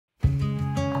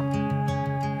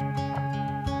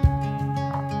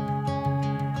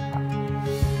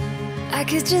I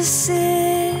could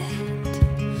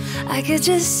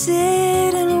just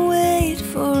sit and wait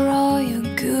for all your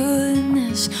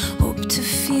goodness, hope to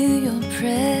feel your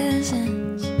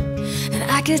presence. And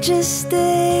I could just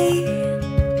stay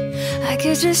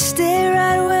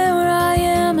right where I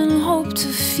am and hope to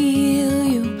feel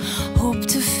you, hope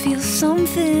to feel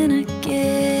something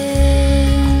again.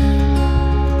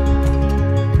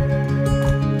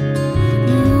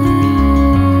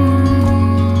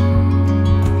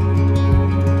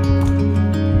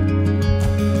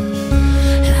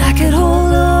 And I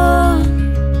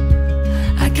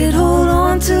could hold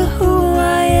on to who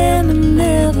I am and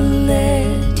never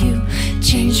let you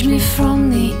change me from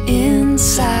the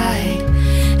inside.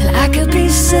 And I could be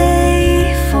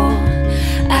safe, oh,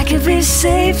 I could be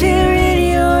safe here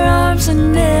in your arms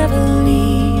and never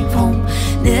leave home,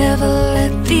 never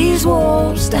let these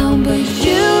walls down. But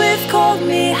you have called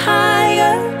me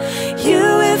higher, you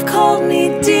have called me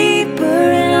deeper,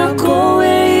 and I'll go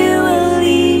where you will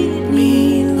lead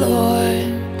me, Lord.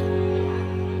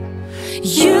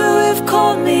 You have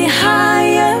called me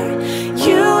higher,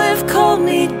 you have called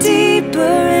me deeper,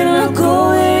 and I'll go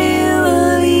where you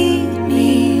will lead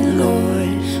me,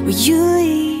 Lord. Will you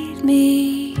lead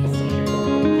me?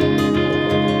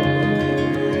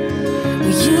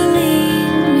 Will you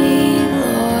lead me,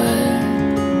 Lord?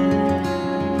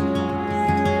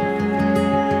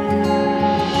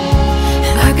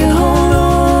 And I could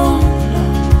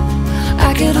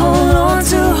hold on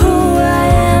to who I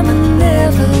am and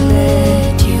never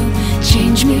let you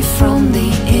change me from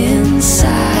the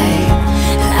inside.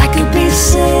 And I could be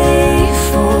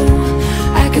safe, oh,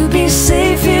 I could be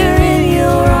safe here in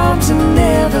your arms and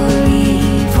never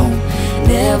leave home,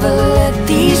 never let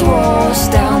these walls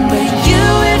down. But you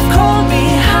have called me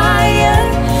higher,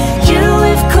 you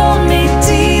have called me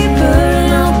deeper,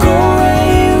 and I'll go where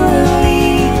you will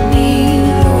lead me,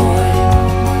 Lord.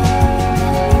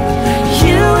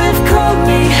 You have called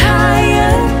me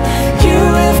higher, you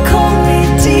have called me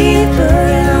deeper,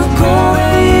 and I'll go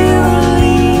where you will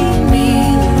lead me,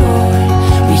 Lord.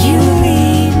 Will you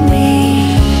lead me?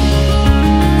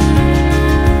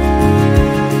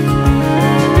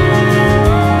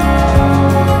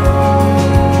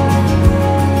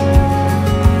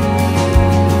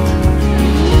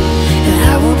 And I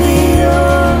will be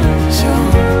yours, oh,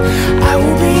 I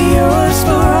will be yours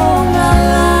for all my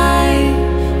life.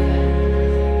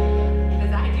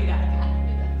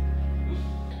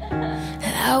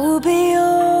 And I will be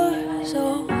yours,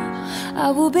 oh,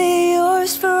 I will be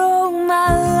yours for all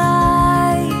my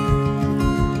life.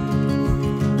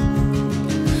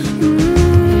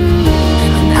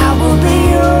 And I will be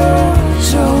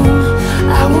yours, oh,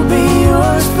 I will be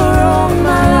yours for all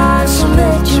my life. So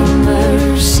let your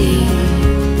mercy,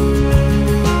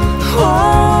 oh,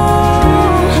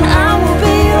 I will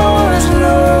be yours,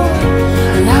 Lord,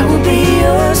 and I will be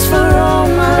yours for all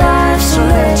my life. So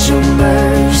let your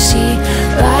mercy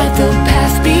light the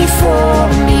path before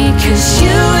me, 'cause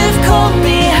you have called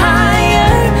me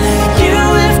higher, you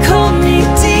have called me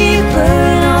deeper,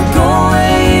 and I'll go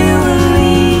where you will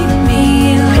lead me,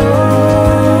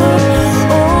 Lord.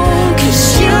 Oh, 'cause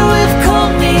you have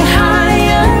called me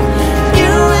higher,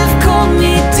 you have called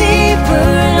me deeper,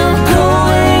 and I'll go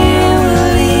where you will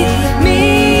lead me,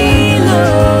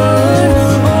 Lord.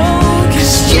 Oh,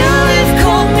 'cause you have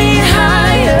called me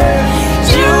higher,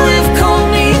 you have called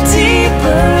me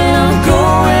deeper, and I'll go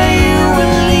where you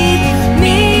will lead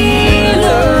me,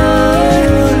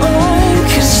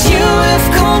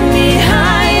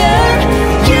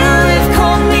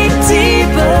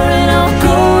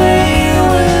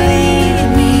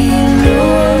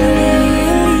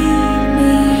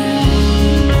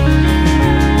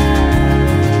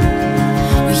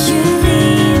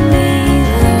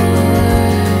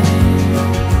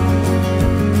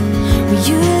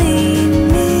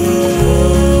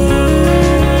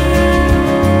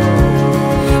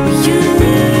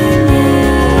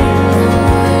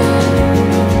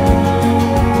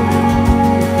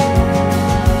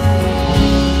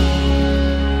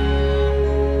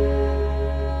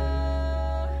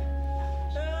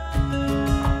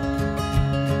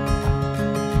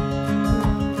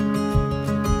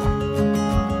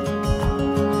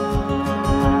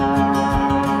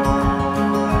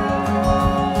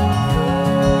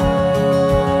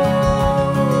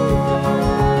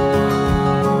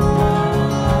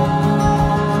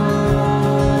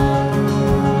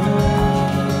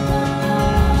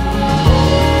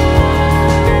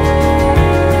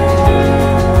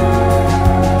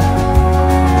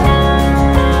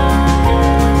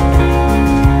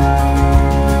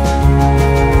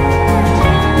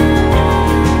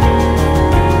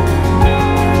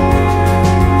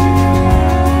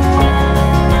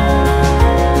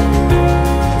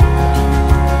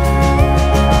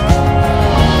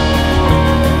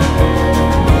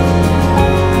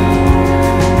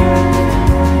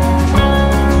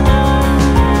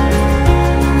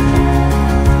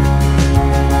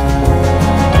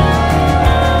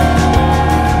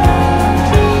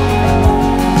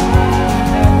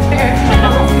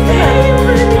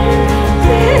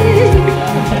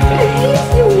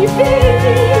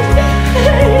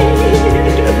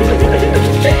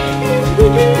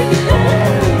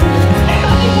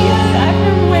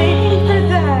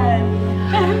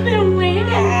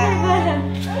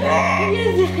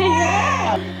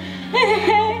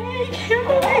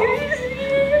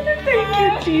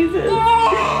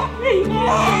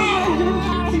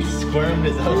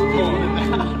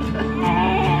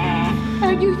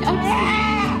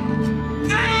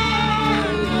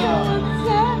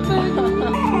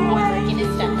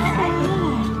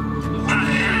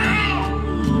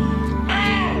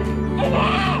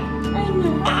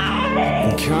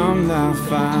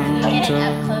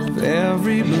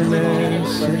 every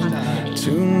blessing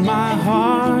to my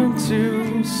heart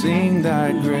to sing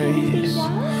thy grace.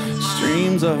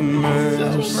 Streams of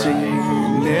mercy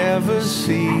never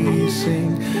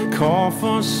ceasing, call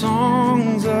for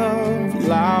songs of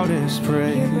loudest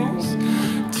praise.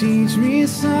 Teach me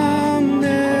some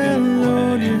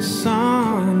melodious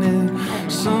sonnet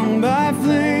sung by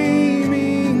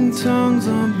flaming tongues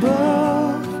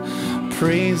above.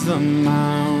 Praise the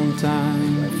mount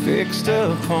I'm fixed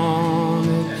upon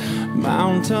it,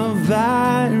 mount of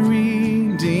thy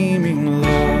redeeming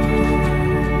love.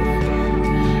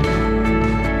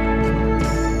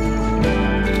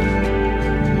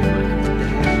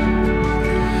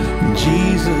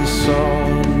 Jesus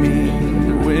saw me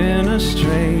when a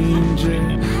stranger,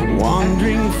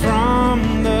 wandering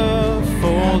from the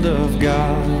fold of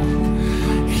God.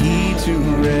 He to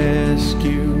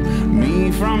rescue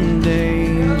me from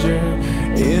danger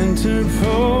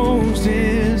interposed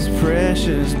his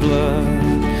precious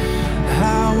blood.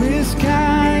 How his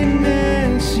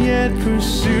kindness yet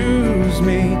pursues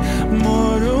me,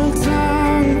 mortal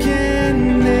tongue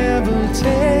can never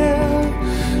tell.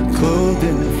 Clothed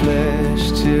in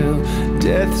flesh till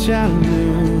death shall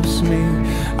loose me,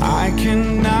 I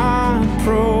cannot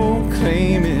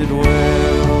proclaim it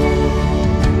well.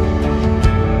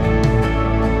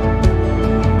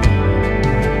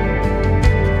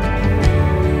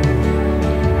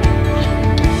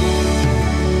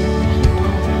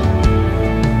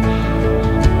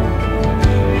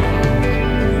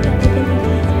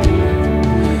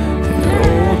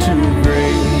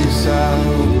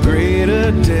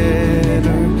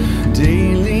 Debtor,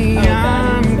 daily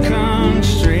I'm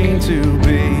constrained to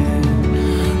be.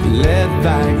 Let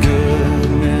thy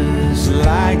goodness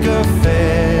like a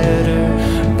fetter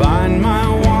bind my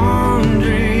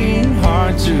wandering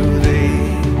heart to thee.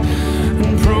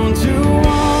 And prone to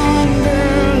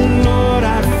wander, Lord,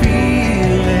 I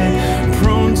feel it,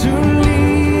 prone to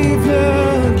leave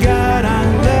the God I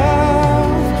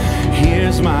love.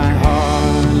 Here's my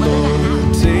heart,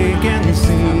 Lord, take and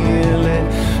seal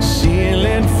it, seal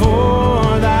it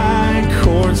for thy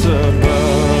courts above.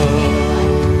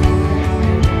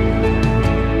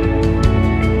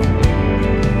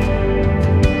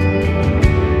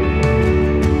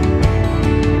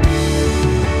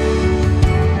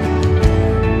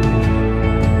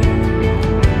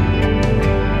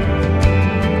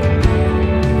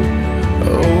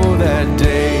 Oh, that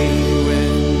day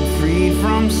when freed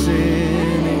from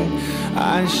sinning,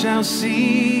 I shall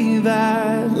see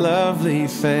thy lovely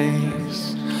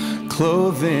face,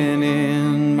 clothing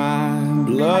in my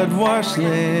blood-washed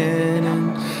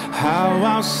linen. How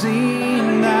I'll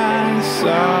sing thy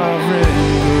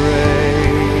sovereign grace.